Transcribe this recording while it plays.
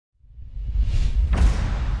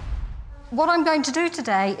what I'm going to do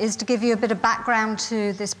today is to give you a bit of background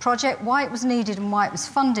to this project, why it was needed and why it was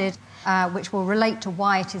funded, which will relate to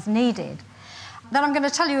why it is needed. Then I'm going to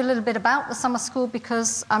tell you a little bit about the summer school,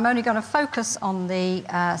 because I'm only going to focus on the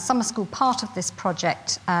summer school part of this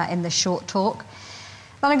project in this short talk.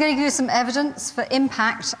 Then I'm going to give you some evidence for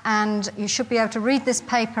impact, and you should be able to read this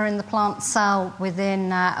paper in the PlantSci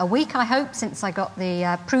within a week, I hope, since I got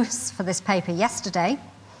the proofs for this paper yesterday.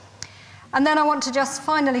 And then I want to just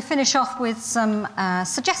finally finish off with some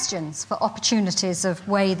suggestions for opportunities of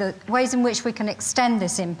ways in which we can extend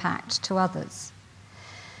this impact to others.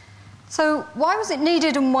 So why was it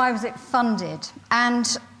needed and why was it funded?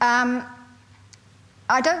 And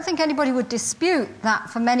I don't think anybody would dispute that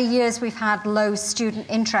for many years we've had low student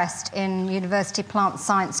interest in university plant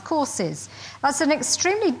science courses. That's an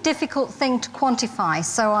extremely difficult thing to quantify,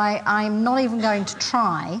 so I'm not even going to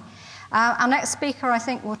try. Our next speaker, I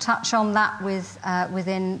think, will touch on that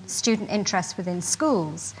within student interest within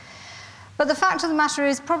schools. But the fact of the matter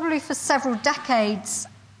is, probably for several decades,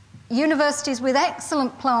 universities with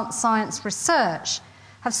excellent plant science research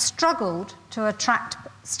have struggled to attract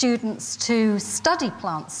students to study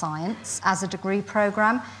plant science as a degree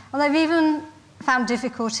programme, and they've even found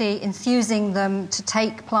difficulty enthusing them to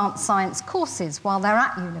take plant science courses while they're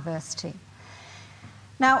at university.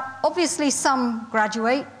 Now, obviously some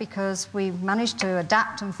graduate because we've managed to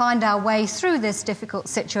adapt and find our way through this difficult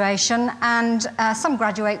situation, and some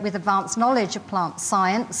graduate with advanced knowledge of plant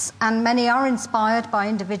science, and many are inspired by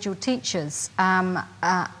individual teachers.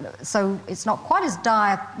 So it's not quite as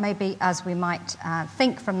dire, maybe, as we might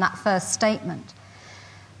think from that first statement.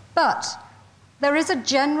 But there is a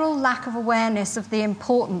general lack of awareness of the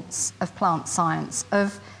importance of plant science,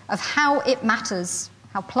 of how it matters,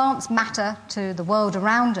 how plants matter to the world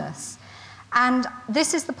around us. And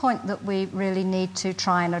this is the point that we really need to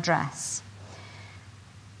try and address.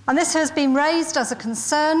 And this has been raised as a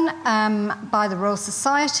concern by the Royal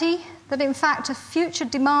Society, that in fact a future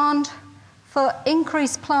demand for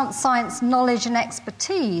increased plant science knowledge and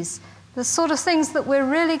expertise, the sort of things that we're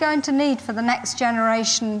really going to need for the next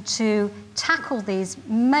generation to tackle these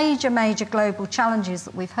major global challenges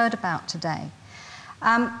that we've heard about today.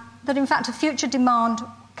 That in fact a future demand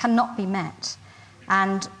cannot be met.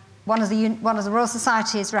 And one of the Royal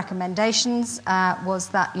Society's recommendations was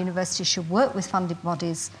that universities should work with funding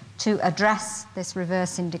bodies to address this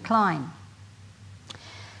reversing decline.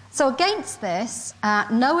 So against this,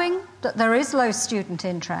 knowing that there is low student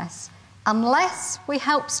interest, unless we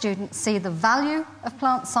help students see the value of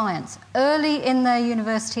plant science early in their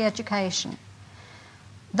university education,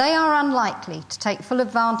 they are unlikely to take full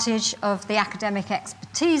advantage of the academic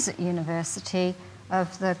expertise at university,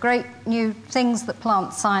 of the great new things that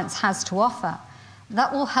plant science has to offer,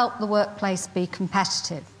 that will help the workplace be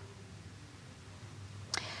competitive.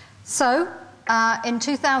 So, in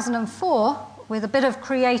 2004, with a bit of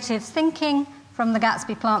creative thinking from the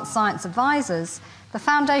Gatsby Plant Science Advisors, the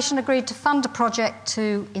Foundation agreed to fund a project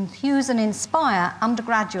to enthuse and inspire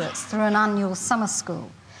undergraduates through an annual summer school.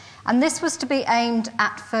 And this was to be aimed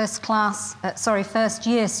at first-year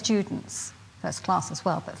students. First class as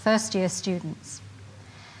well, but first-year students.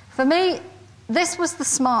 For me, this was the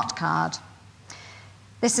smart card.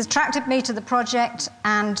 This attracted me to the project,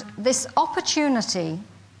 and this opportunity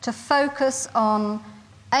to focus on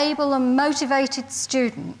able and motivated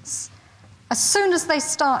students as soon as they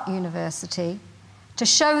start university, to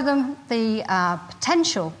show them the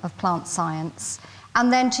potential of plant science,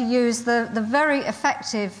 and then to use the very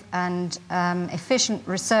effective and efficient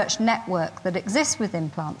research network that exists within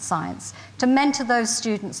plant science to mentor those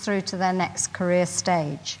students through to their next career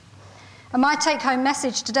stage. And my take-home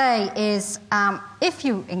message today is, if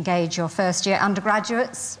you engage your first-year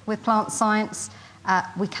undergraduates with plant science,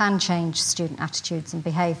 we can change student attitudes and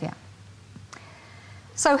behaviour.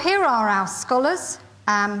 So here are our scholars.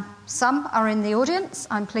 Some are in the audience,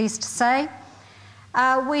 I'm pleased to say.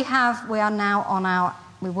 We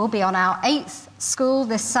will be on our 8th school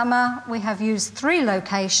this summer. We have used 3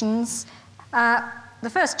 locations. The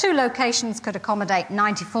first 2 locations could accommodate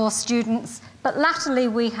 94 students, but latterly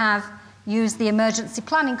we have used the Emergency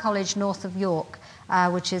Planning College north of York,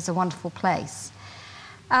 which is a wonderful place.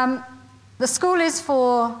 The school is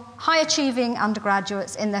for high-achieving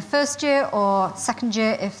undergraduates in their first year or second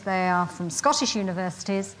year if they are from Scottish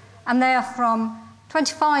universities, and they are from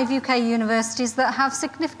 25 UK universities that have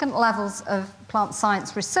significant levels of plant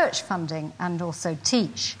science research funding and also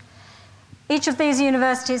teach. Each of these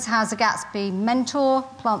universities has a Gatsby mentor,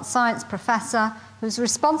 plant science professor, who's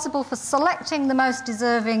responsible for selecting the most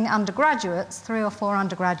deserving undergraduates, 3 or 4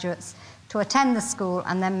 undergraduates, to attend the school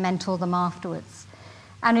and then mentor them afterwards.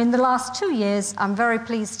 And in the last 2 years, I'm very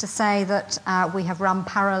pleased to say that we have run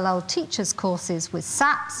parallel teachers courses with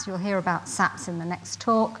SAPs. You'll hear about SAPs in the next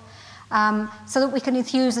talk. So that we can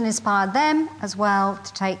enthuse and inspire them as well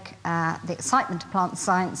to take the excitement of plant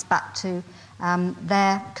science back to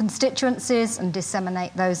their constituencies and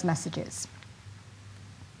disseminate those messages.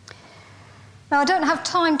 Now, I don't have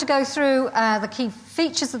time to go through the key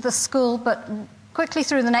features of the school, but quickly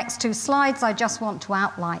through the next 2 slides, I just want to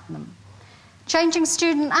outline them. Changing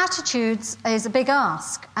student attitudes is a big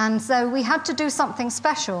ask, and so we had to do something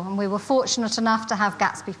special, and we were fortunate enough to have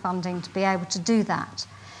Gatsby funding to be able to do that.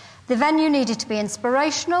 The venue needed to be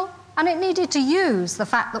inspirational, and it needed to use the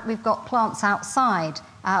fact that we've got plants outside.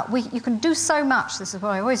 You can do so much. This is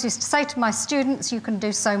what I always used to say to my students: you can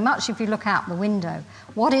do so much if you look out the window.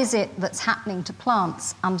 What is it that's happening to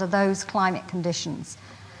plants under those climate conditions?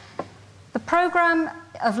 The programme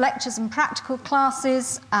of lectures and practical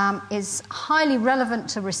classes is highly relevant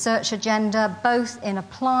to research agenda, both in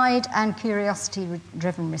applied and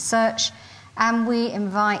curiosity-driven research. And we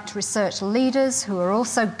invite research leaders who are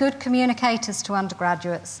also good communicators to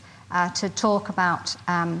undergraduates to talk about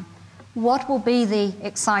what will be the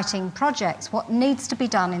exciting projects, what needs to be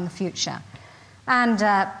done in the future. And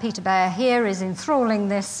Peter Bayer here is enthralling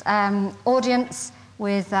this audience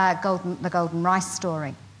with the Golden Rice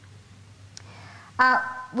story.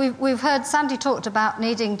 We've heard Sandy talked about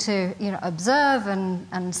needing to observe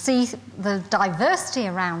and see the diversity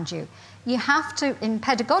around you. You have to, in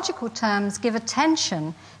pedagogical terms, give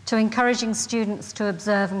attention to encouraging students to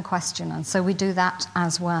observe and question, and so we do that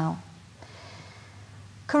as well.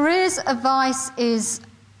 Careers advice is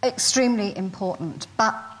extremely important,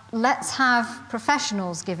 but let's have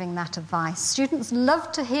professionals giving that advice. Students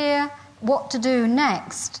love to hear what to do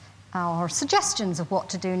next, or suggestions of what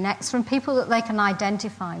to do next from people that they can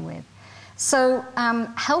identify with. So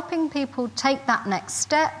helping people take that next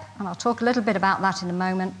step, and I'll talk a little bit about that in a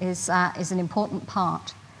moment, is an important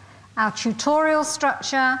part. Our tutorial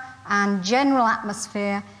structure and general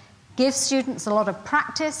atmosphere gives students a lot of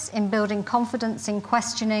practice in building confidence in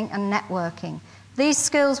questioning and networking. These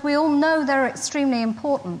skills, we all know they're extremely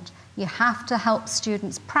important. You have to help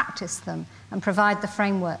students practice them and provide the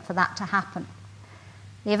framework for that to happen.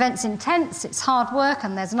 The event's intense, it's hard work,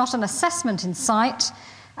 and there's not an assessment in sight.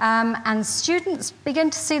 And students begin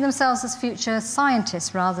to see themselves as future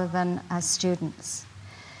scientists rather than as students.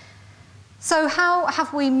 So how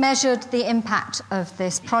have we measured the impact of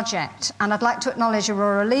this project? And I'd like to acknowledge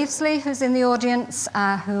Aurora Leavesley, who's in the audience,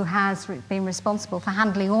 who has been responsible for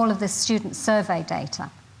handling all of this student survey data.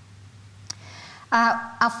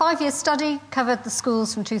 Our 5-year study covered the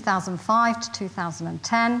schools from 2005 to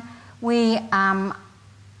 2010. We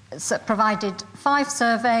provided 5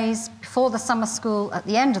 surveys before the summer school, at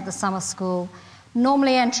the end of the summer school,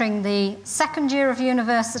 normally entering the second year of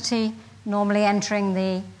university, normally entering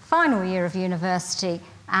the final year of university,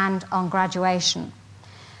 and on graduation.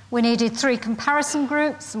 We needed 3 comparison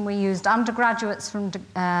groups, and we used undergraduates from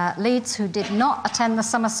Leeds who did not attend the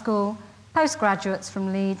summer school, postgraduates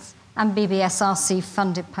from Leeds, and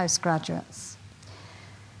BBSRC-funded postgraduates.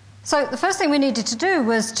 So the first thing we needed to do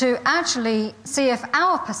was to actually see if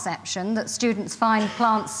our perception that students find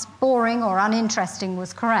plants boring or uninteresting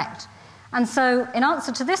was correct. And so in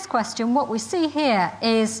answer to this question, what we see here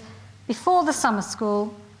is before the summer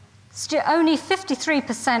school, only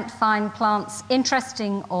 53% find plants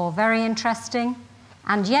interesting or very interesting,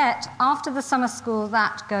 and yet after the summer school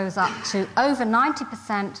that goes up to over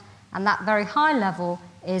 90%, and that very high level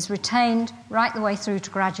is retained right the way through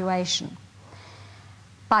to graduation.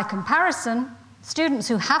 By comparison, students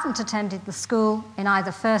who haven't attended the school in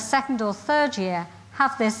either first, second, or third year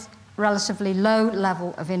have this relatively low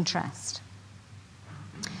level of interest.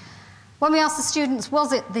 When we asked the students,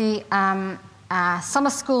 was it the summer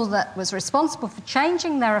school that was responsible for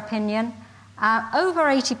changing their opinion, over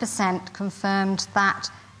 80% confirmed that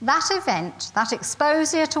that event, that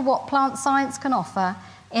exposure to what plant science can offer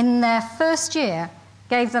in their first year,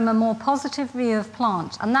 gave them a more positive view of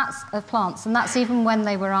plants, and that's even when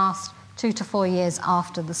they were asked 2 to 4 years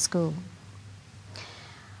after the school.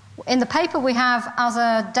 In the paper we have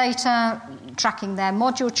other data tracking their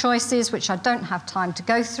module choices, which I don't have time to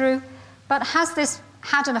go through, but has this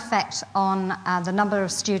had an effect on the number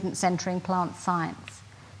of students entering plant science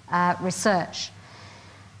research?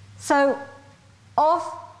 So from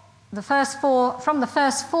the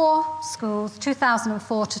first 4 schools,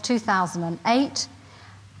 2004 to 2008,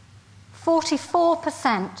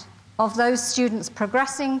 44% of those students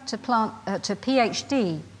progressing to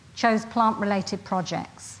PhD chose plant-related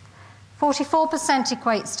projects. 44%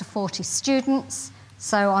 equates to 40 students,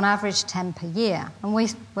 So on average 10 per year. And we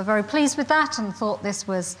were very pleased with that and thought this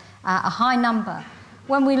was a high number.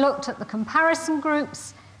 When we looked at the comparison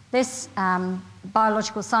groups, this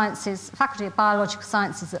Biological Sciences, Faculty of Biological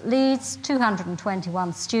Sciences at Leeds,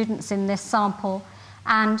 221 students in this sample,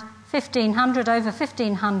 and 1,500, over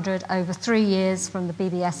 1,500 over 3 years from the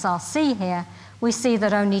BBSRC here, we see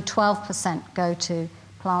that only 12% go to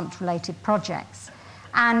plant-related projects.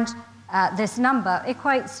 And this number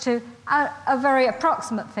equates to a very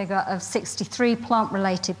approximate figure of 63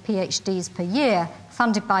 plant-related PhDs per year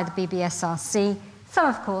funded by the BBSRC. Some,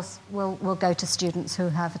 of course, will go to students who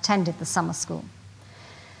have attended the summer school.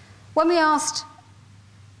 When we asked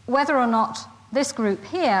whether or not this group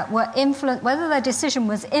here whether their decision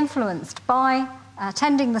was influenced by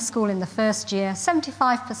attending the school in the first year,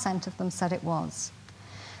 75% of them said it was.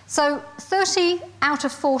 So 30 out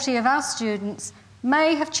of 40 of our students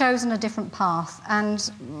may have chosen a different path,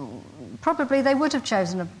 and probably they would have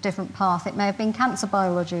chosen a different path. It may have been cancer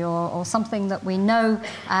biology or something that we know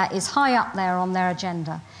is high up there on their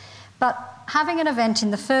agenda. But having an event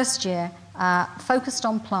in the first year focused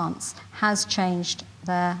on plants has changed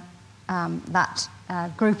that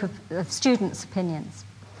group of students' opinions.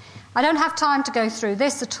 I don't have time to go through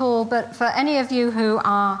this at all, but for any of you who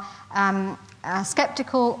are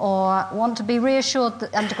sceptical or want to be reassured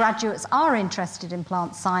that undergraduates are interested in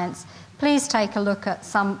plant science, please take a look at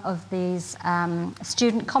some of these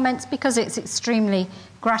student comments, because it's extremely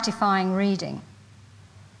gratifying reading.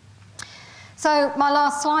 So my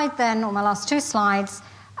last slide then, or my last two slides,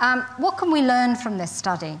 what can we learn from this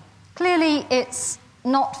study? Clearly it's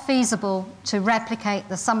not feasible to replicate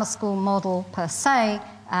the summer school model per se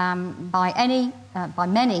by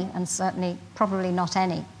many, and certainly probably not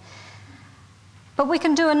any. But we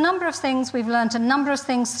can do a number of things. We've learned a number of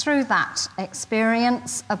things through that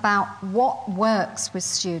experience about what works with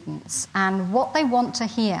students and what they want to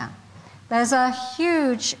hear. There's a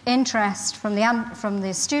huge interest from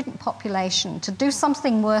the student population to do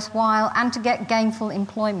something worthwhile and to get gainful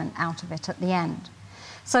employment out of it at the end.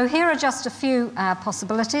 So here are just a few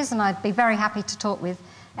possibilities, and I'd be very happy to talk with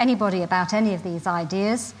anybody about any of these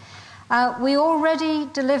ideas. We already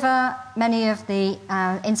deliver many of the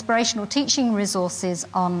inspirational teaching resources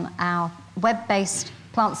on our web-based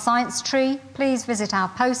plant science tree. Please visit our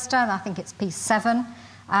poster, I think it's piece 7.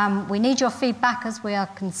 We need your feedback as we are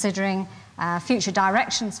considering future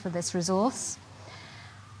directions for this resource.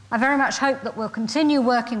 I very much hope that we'll continue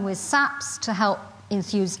working with SAPs to help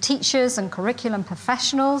enthuse teachers and curriculum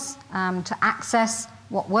professionals to access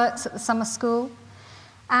what works at the summer school.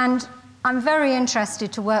 And I'm very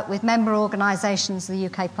interested to work with member organisations, the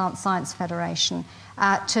UK Plant Science Federation,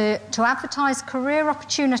 to advertise career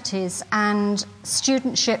opportunities and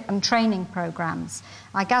studentship and training programmes.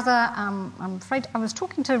 I gather, I'm afraid I was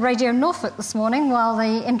talking to Radio Norfolk this morning while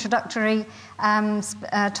the introductory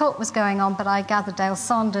talk was going on, but I gather Dale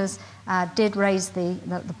Saunders did raise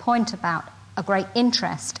the point about a great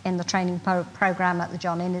interest in the training programme at the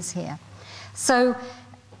John Innes here. So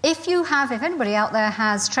if anybody out there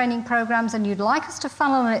has training programs and you'd like us to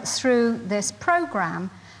funnel it through this program,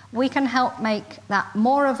 we can help make that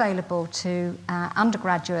more available to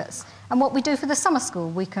undergraduates. And what we do for the summer school,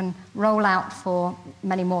 we can roll out for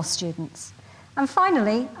many more students. And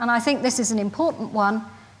finally, and I think this is an important one,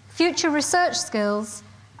 future research skills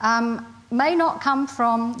may not come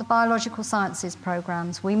from the biological sciences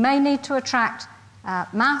programs. We may need to attract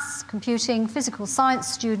maths, computing, physical science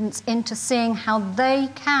students into seeing how they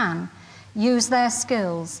can use their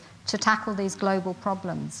skills to tackle these global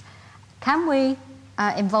problems. Can we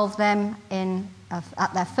involve them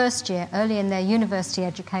at their first year, early in their university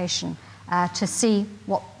education, to see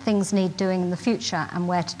what things need doing in the future and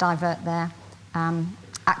where to divert their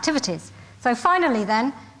activities? So finally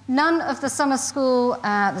then, none of the summer school,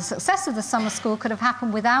 the success of the summer school could have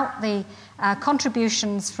happened without the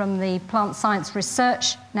contributions from the Plant Science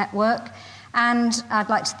Research Network, and I'd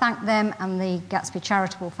like to thank them and the Gatsby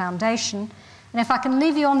Charitable Foundation. And if I can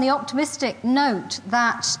leave you on the optimistic note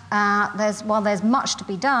that while there's much to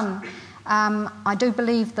be done, I do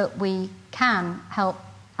believe that we can help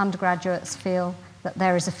undergraduates feel that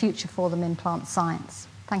there is a future for them in plant science.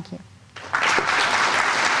 Thank you.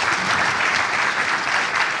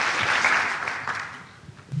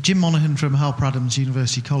 Jim Monaghan from Harper Adams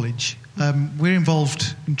University College. We're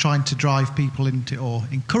involved in trying to drive people into, or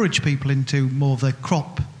encourage people into, more of the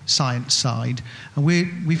crop science side. And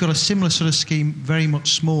we've got a similar sort of scheme, very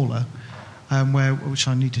much smaller, which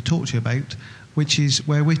I need to talk to you about, which is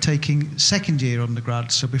where we're taking second-year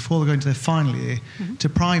undergrads, so before they go into their final year, to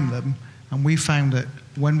prime them. And we found that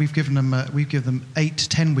when we've given them 8 to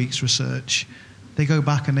 10 weeks research, they go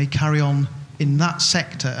back and they carry on in that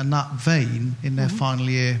sector and that vein in their final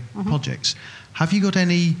year projects. Have you got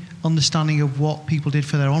any understanding of what people did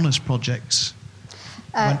for their honours projects?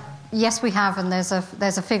 Yes, we have, and there's a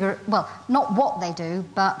figure, well, not what they do,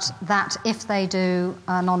 but that if they do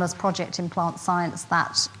an honours project in plant science,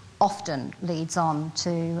 that often leads on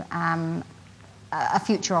to a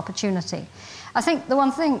future opportunity. I think the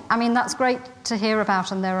one thing, I mean, that's great to hear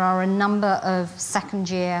about, and there are a number of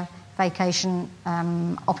second-year vacation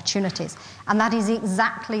opportunities, and that is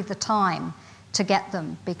exactly the time to get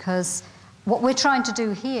them, because what we're trying to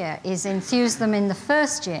do here is enthuse them in the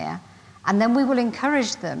first year, and then we will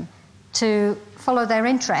encourage them to follow their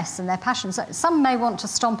interests and their passions. Some may want to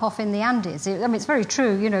stomp off in the Andes. I mean, it's very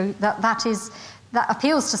true, you know, that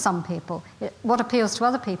appeals to some people. What appeals to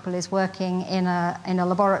other people is working in a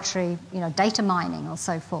laboratory, you know, data mining or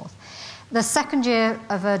so forth. The second year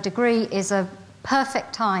of a degree is a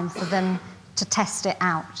perfect time for them to test it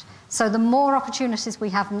out. So the more opportunities we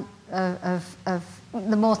have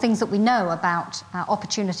the more things that we know about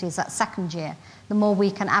opportunities that second year, the more we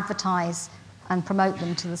can advertise and promote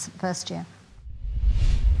them to the first year.